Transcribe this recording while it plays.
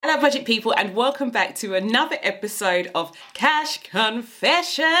Hello budget people, and welcome back to another episode of Cash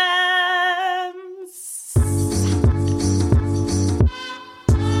Confessions.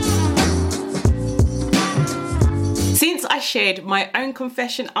 Since I shared my own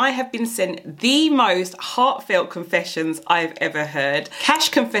confession, I have been sent the most heartfelt confessions I've ever heard. Cash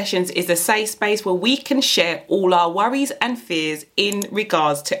Confessions is a safe space where we can share all our worries and fears in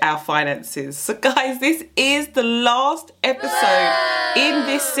regards to our finances. So guys, this is the last episode in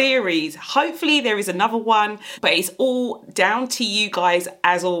this series. Hopefully there is another one, but it's all down to you guys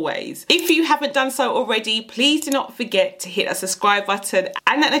as always. If you haven't done so already, please do not forget to hit that subscribe button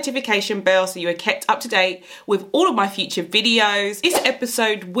and that notification bell so you are kept up to date with all of my future videos. This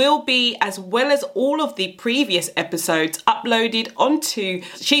episode will be, as well as all of the previous episodes, uploaded onto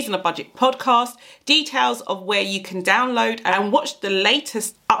She's on a Budget podcast. Details of where you can download and watch the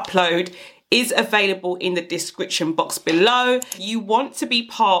latest upload is available in the description box below. If you want to be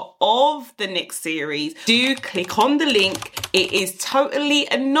part of the next series, do click on the link. It is totally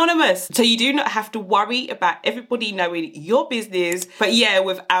anonymous, so you do not have to worry about everybody knowing your business. But yeah,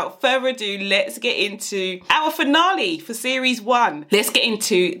 without further ado, let's get into our finale for series 1. Let's get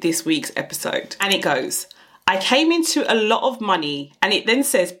into this week's episode. And it goes, I came into a lot of money, and it then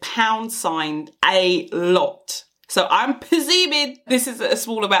says £, a lot. So I'm presuming this is a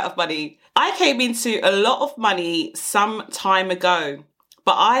small amount of money. I came into a lot of money some time ago,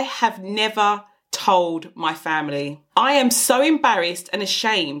 but I have never told my family. I am so embarrassed and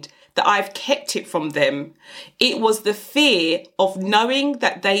ashamed that I've kept it from them. It was the fear of knowing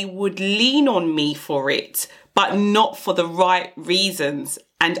that they would lean on me for it, but not for the right reasons,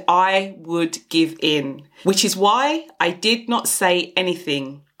 and I would give in, which is why I did not say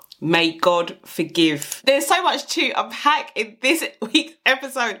anything. May God forgive. There's so much to unpack in this week's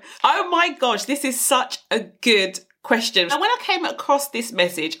episode. Oh my gosh, this is such a good question. And when I came across this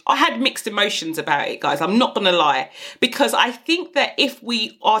message, I had mixed emotions about it, guys. I'm not going to lie, because I think that if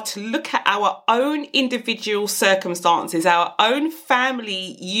we are to look at our own individual circumstances, our own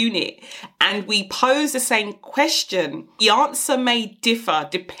family unit, and we pose the same question, the answer may differ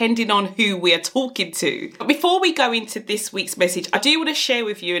depending on who we are talking to. But before we go into this week's message, I do want to share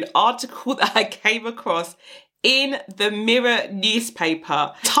with you an article that I came across in the Mirror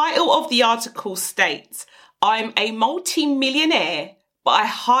newspaper. The title of the article states, I'm a multi-millionaire, but I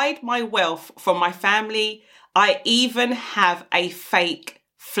hide my wealth from my family. I even have a fake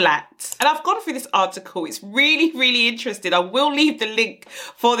flat. And I've gone through this article. It's really, really interesting. I will leave the link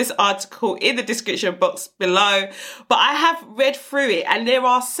for this article in the description box below. But I have read through it, and there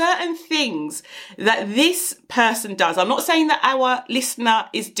are certain things that this person does. I'm not saying that our listener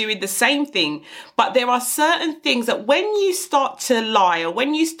is doing the same thing, but there are certain things that when you start to lie or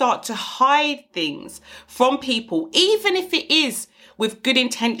when you start to hide things from people, even if it is with good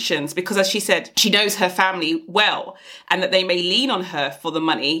intentions, because as she said, she knows her family well and that they may lean on her for the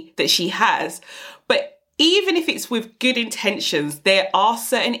money that she has. But even if it's with good intentions, there are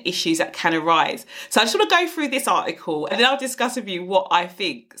certain issues that can arise. So I just want to go through this article and then I'll discuss with you what I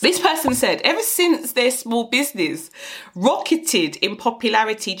think. This person said, ever since their small business rocketed in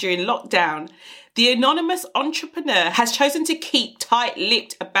popularity during lockdown, the anonymous entrepreneur has chosen to keep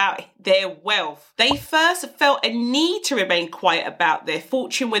tight-lipped about their wealth. They first felt a need to remain quiet about their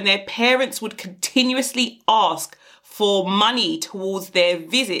fortune when their parents would continuously ask for money towards their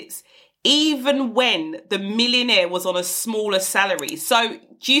visits, even when the millionaire was on a smaller salary. So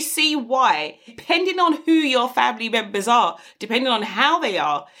do you see why? Depending on who your family members are, depending on how they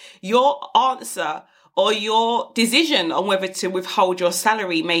are, your answer or your decision on whether to withhold your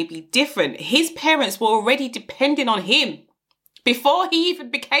salary may be different. His parents were already depending on him before he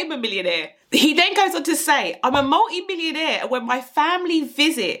even became a millionaire. He then goes on to say, I'm a multi-millionaire, and when my family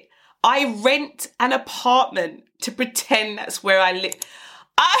visit, I rent an apartment to pretend that's where I live.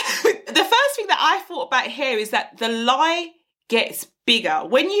 The first thing that I thought about here is that the lie gets bigger.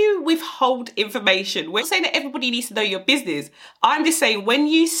 When you withhold information, we're saying that everybody needs to know your business. I'm just saying when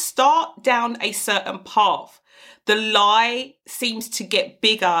you start down a certain path, the lie seems to get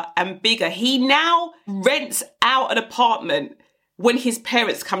bigger and bigger. He now rents out an apartment when his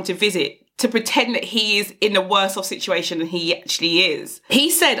parents come to visit to pretend that he is in a worse off situation than he actually is. He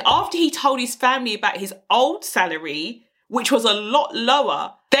said after he told his family about his old salary, which was a lot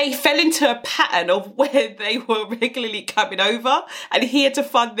lower, they fell into a pattern of where they were regularly coming over and he had to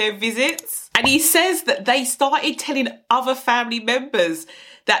fund their visits. And he says that they started telling other family members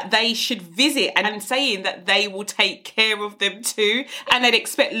that they should visit and saying that they will take care of them too. And they'd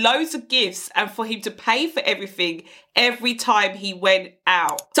expect loads of gifts and for him to pay for everything every time he went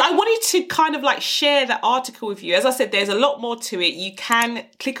out. So I wanted to kind of like share that article with you. As I said, there's a lot more to it. You can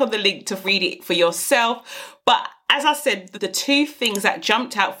click on the link to read it for yourself. But as I said, the two things that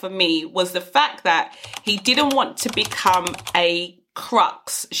jumped out for me was the fact that he didn't want to become a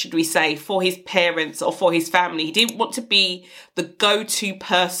crux, should we say, for his parents or for his family. He didn't want to be the go-to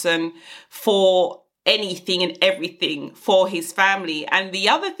person for anything and everything for his family. And the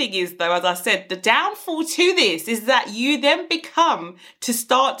other thing is, though, as I said, the downfall to this is that you then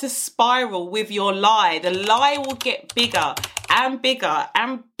start to spiral with your lie. The lie will get bigger and bigger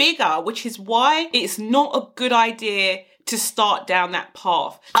and bigger, which is why it's not a good idea to start down that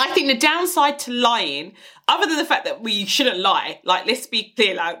path. I think the downside to lying, other than the fact that we shouldn't lie, like, let's be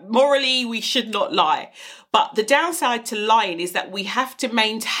clear, like, morally we should not lie. But the downside to lying is that we have to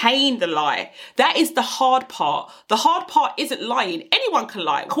maintain the lie. That is the hard part. The hard part isn't lying. Anyone can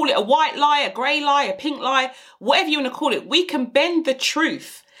lie. Call it a white lie, a grey lie, a pink lie, whatever you want to call it. We can bend the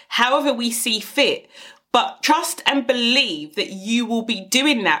truth however we see fit. But trust and believe that you will be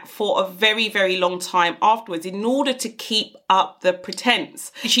doing that for a very, very long time afterwards in order to keep up the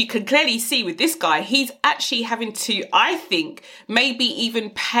pretense. As you can clearly see with this guy, he's actually having to, I think, maybe even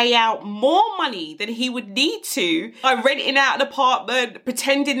pay out more money than he would need to by renting out an apartment,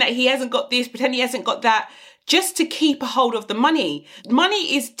 pretending that he hasn't got this, pretending he hasn't got that, just to keep a hold of the money.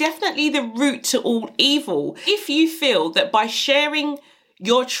 Money is definitely the root to all evil. If you feel that by sharing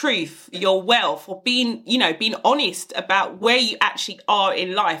your truth, your wealth, or being honest about where you actually are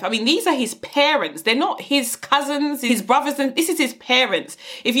in life. I mean, these are his parents. They're not his cousins, his brothers, and this is his parents.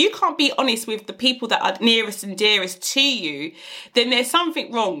 If you can't be honest with the people that are nearest and dearest to you, then there's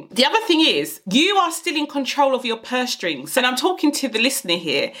something wrong. The other thing is, you are still in control of your purse strings. And I'm talking to the listener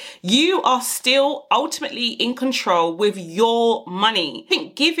here. You are still ultimately in control with your money. I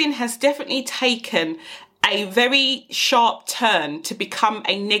think giving has definitely taken a very sharp turn to become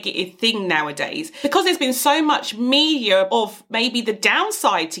a negative thing nowadays, because there's been so much media of maybe the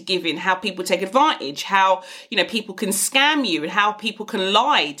downside to giving, how people take advantage, how, people can scam you and how people can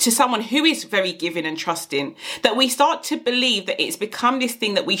lie to someone who is very giving and trusting, that we start to believe that it's become this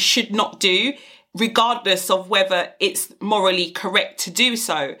thing that we should not do, regardless of whether it's morally correct to do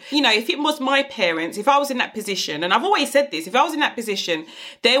so. If it was my parents, if I was in that position, and I've always said this, if I was in that position,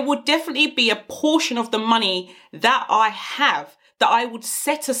 there would definitely be a portion of the money that I have that I would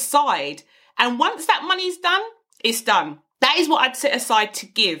set aside. And once that money's done, it's done. That is what I'd set aside to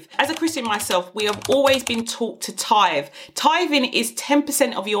give. As a Christian myself, we have always been taught to tithe. Tithing is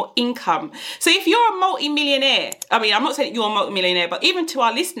 10% of your income. So if you're a multi-millionaire, I'm not saying you're a multi-millionaire, but even to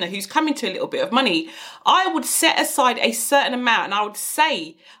our listener who's coming to a little bit of money, I would set aside a certain amount and I would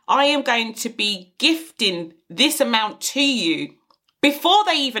say, I am going to be gifting this amount to you. Before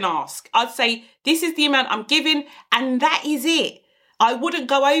they even ask, I'd say, this is the amount I'm giving, and that is it. I wouldn't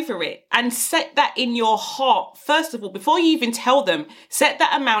go over it, and set that in your heart. First of all, before you even tell them, set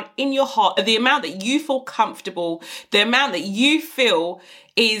that amount in your heart, the amount that you feel comfortable, the amount that you feel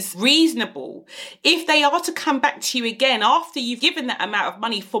is reasonable. If they are to come back to you again after you've given that amount of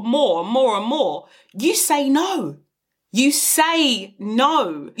money for more and more and more, you say no. You say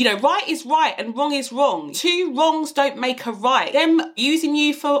no. Right is right and wrong is wrong. Two wrongs don't make a right. Them using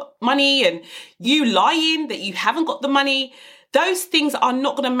you for money and you lying that you haven't got the money, those things are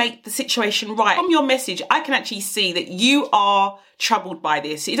not going to make the situation right. From your message, I can actually see that you are troubled by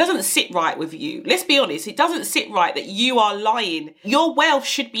this. It doesn't sit right with you. Let's be honest. It doesn't sit right that you are lying. Your wealth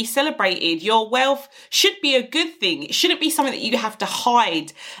should be celebrated. Your wealth should be a good thing. It shouldn't be something that you have to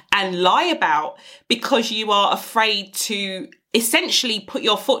hide and lie about because you are afraid to essentially put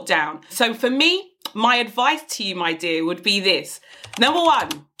your foot down. So for me, my advice to you, my dear, would be this. Number one,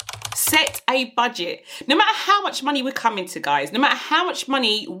 set a budget. No matter how much money we're coming to, guys, no matter how much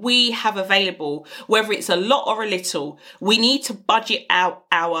money we have available, whether it's a lot or a little, we need to budget out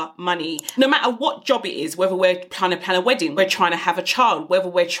our money. No matter what job it is, whether we're trying to plan a wedding, we're trying to have a child, whether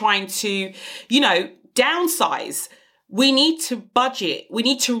we're trying to, downsize, we need to budget. We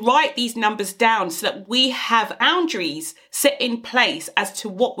need to write these numbers down so that we have boundaries set in place as to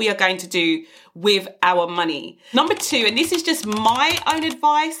what we are going to do with our money. Number two, and this is just my own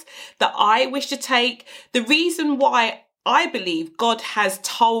advice that I wish to take, the reason why I believe God has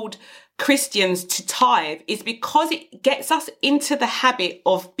told Christians to tithe is because it gets us into the habit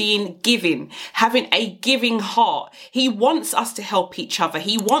of being giving, having a giving heart. He wants us to help each other.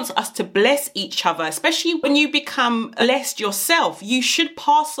 He wants us to bless each other, especially when you become blessed yourself. You should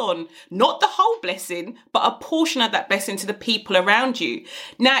pass on not the whole blessing, but a portion of that blessing to the people around you.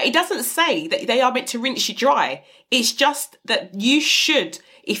 Now, it doesn't say that they are meant to rinse you dry. It's just that you should,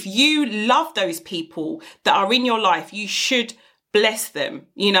 if you love those people that are in your life, you should bless them,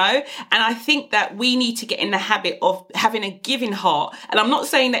 you know? And I think that we need to get in the habit of having a giving heart. And I'm not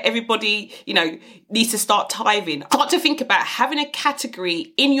saying that everybody, you know, needs to start tithing. Start to think about having a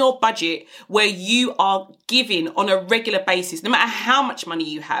category in your budget where you are giving on a regular basis, no matter how much money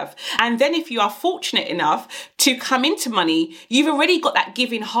you have. And then if you are fortunate enough to come into money, you've already got that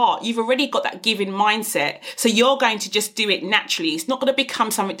giving heart. You've already got that giving mindset. So you're going to just do it naturally. It's not going to become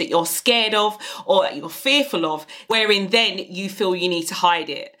something that you're scared of or that you're fearful of, wherein then you feel you need to hide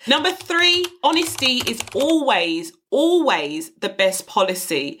it. Number 3, honesty is always the best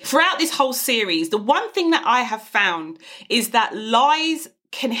policy. Throughout this whole series, the one thing that I have found is that lies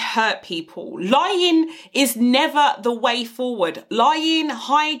can hurt people. Lying is never the way forward. Lying,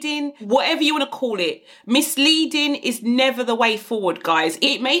 hiding, whatever you want to call it, misleading is never the way forward, guys.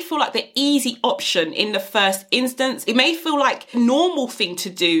 It may feel like the easy option in the first instance. It may feel like a normal thing to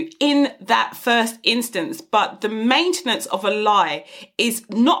do in that first instance, but the maintenance of a lie is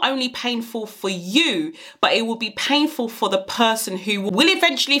not only painful for you, but it will be painful for the person who will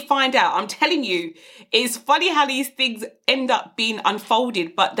eventually find out. I'm telling you, it's funny how these things end up being unfolded,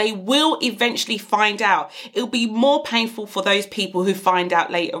 but they will eventually find out. It'll be more painful for those people who find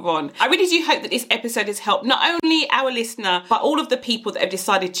out later on. I really do hope that this episode has helped not only our listener, but all of the people that have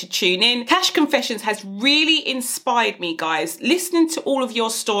decided to tune in. Cash Confessions has really inspired me, guys. Listening to all of your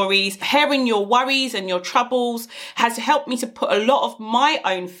stories, hearing your worries and your troubles has helped me to put a lot of my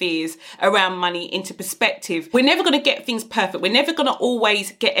own fears around money into perspective. We're never going to get things perfect. We're never going to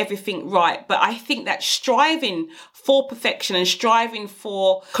always get everything right. But I think that striving for perfection and striving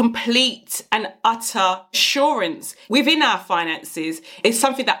for complete and utter assurance within our finances is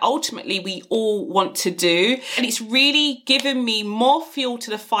something that ultimately we all want to do. And it's really given me more fuel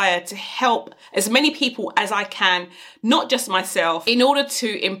to the fire to help as many people as I can, not just myself, in order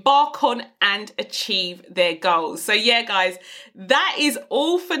to embark on and achieve their goals. So yeah, guys, that is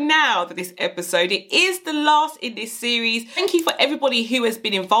all for now for this episode. It is the last in this series. Thank you for everybody who has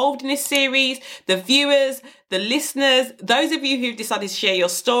been involved in this series, the viewers, the listeners, those of you who've decided to share your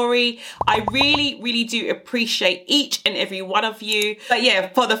story. I really, really do appreciate each and every one of you. But yeah,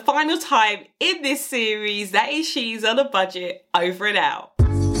 for the final time in this series, that is She's on a Budget, over and out.